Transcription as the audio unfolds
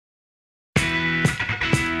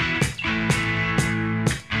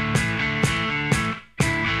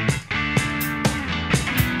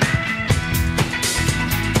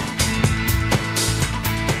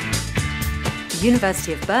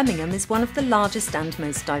University of Birmingham is one of the largest and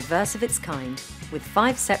most diverse of its kind, with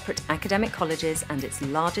 5 separate academic colleges and its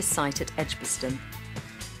largest site at Edgbaston.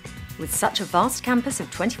 With such a vast campus of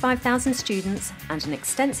 25,000 students and an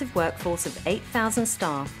extensive workforce of 8,000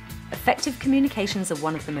 staff, effective communications are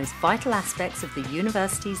one of the most vital aspects of the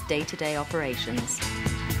university's day-to-day operations.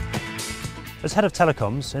 As Head of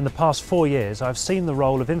Telecoms, in the past 4 years I've seen the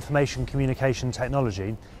role of information communication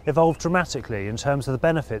technology evolve dramatically in terms of the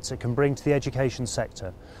benefits it can bring to the education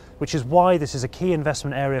sector, which is why this is a key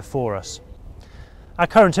investment area for us. Our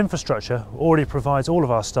current infrastructure already provides all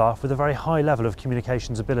of our staff with a very high level of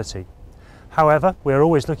communications ability. However, we are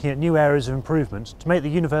always looking at new areas of improvement to make the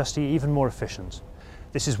university even more efficient.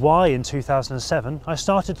 This is why in 2007 I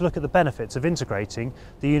started to look at the benefits of integrating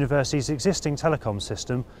the university's existing telecom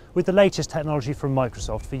system with the latest technology from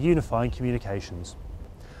Microsoft for unifying communications.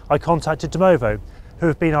 I contacted Damovo, who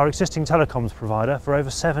have been our existing telecoms provider for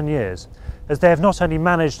over 7 years, as they have not only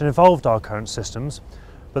managed and evolved our current systems,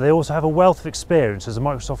 but they also have a wealth of experience as a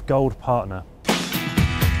Microsoft Gold partner.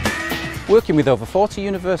 Working with over 40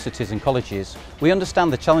 universities and colleges, we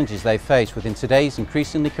understand the challenges they face within today's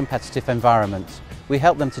increasingly competitive environment. We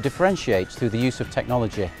help them to differentiate through the use of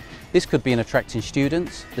technology. This could be in attracting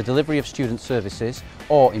students, the delivery of student services,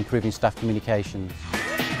 or improving staff communications.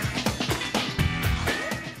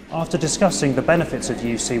 After discussing the benefits of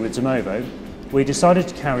UC with Damovo, we decided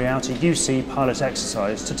to carry out a UC pilot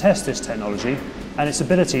exercise to test this technology and its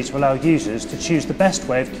ability to allow users to choose the best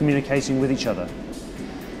way of communicating with each other.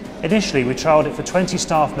 Initially, we trialled it for 20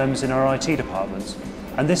 staff members in our IT department,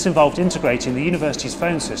 and this involved integrating the university's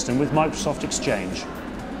phone system with Microsoft Exchange.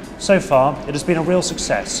 So far, it has been a real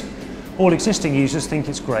success. All existing users think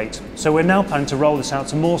it's great, so we're now planning to roll this out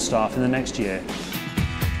to more staff in the next year.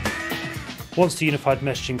 Once the unified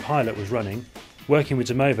messaging pilot was running, working with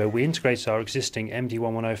Damovo, we integrated our existing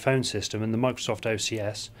MD110 phone system and the Microsoft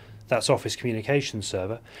OCS, that's Office Communications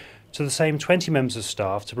Server, to the same 20 members of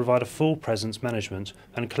staff to provide a full presence management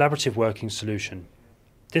and collaborative working solution.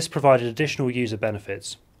 This provided additional user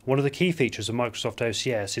benefits. One of the key features of Microsoft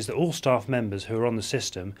OCS is that all staff members who are on the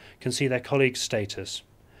system can see their colleague's status.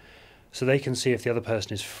 So they can see if the other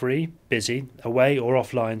person is free, busy, away or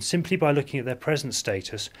offline simply by looking at their present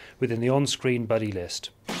status within the on-screen buddy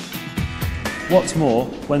list. What's more,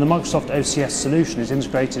 when the Microsoft OCS solution is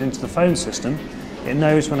integrated into the phone system, it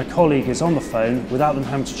knows when a colleague is on the phone without them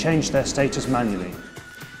having to change their status manually.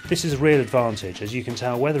 This is a real advantage, as you can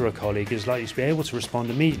tell whether a colleague is likely to be able to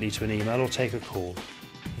respond immediately to an email or take a call.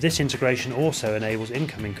 This integration also enables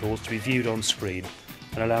incoming calls to be viewed on screen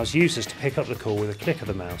and allows users to pick up the call with a click of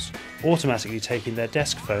the mouse, automatically taking their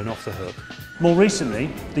desk phone off the hook. More recently,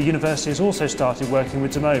 the university has also started working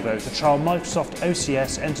with Damovo to trial Microsoft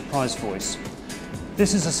OCS Enterprise Voice.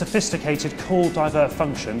 This is a sophisticated call divert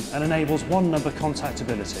function and enables one-number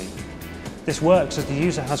contactability. This works as the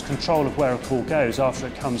user has control of where a call goes after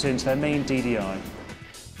it comes into their main DDI.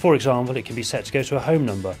 For example, it can be set to go to a home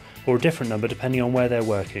number or a different number depending on where they're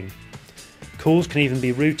working. Calls can even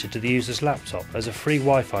be routed to the user's laptop as a free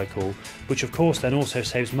Wi-Fi call, which of course then also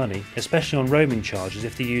saves money, especially on roaming charges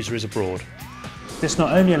if the user is abroad. This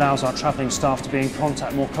not only allows our travelling staff to be in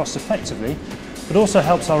contact more cost effectively, but also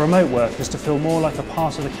helps our remote workers to feel more like a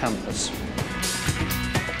part of the campus.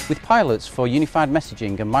 With pilots for unified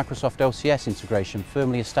messaging and Microsoft OCS integration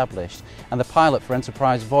firmly established and the pilot for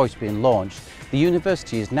Enterprise Voice being launched, the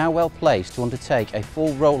university is now well placed to undertake a full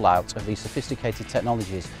rollout of these sophisticated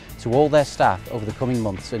technologies to all their staff over the coming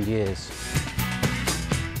months and years.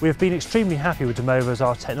 We have been extremely happy with Damovo as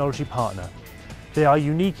our technology partner. They are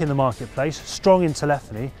unique in the marketplace, strong in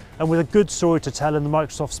telephony, and with a good story to tell in the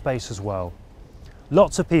Microsoft space as well.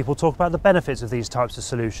 Lots of people talk about the benefits of these types of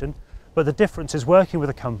solution, but the difference is working with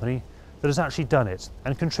a company that has actually done it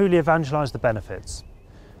and can truly evangelise the benefits.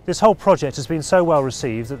 This whole project has been so well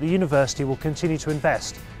received that the university will continue to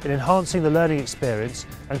invest in enhancing the learning experience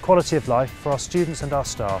and quality of life for our students and our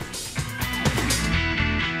staff.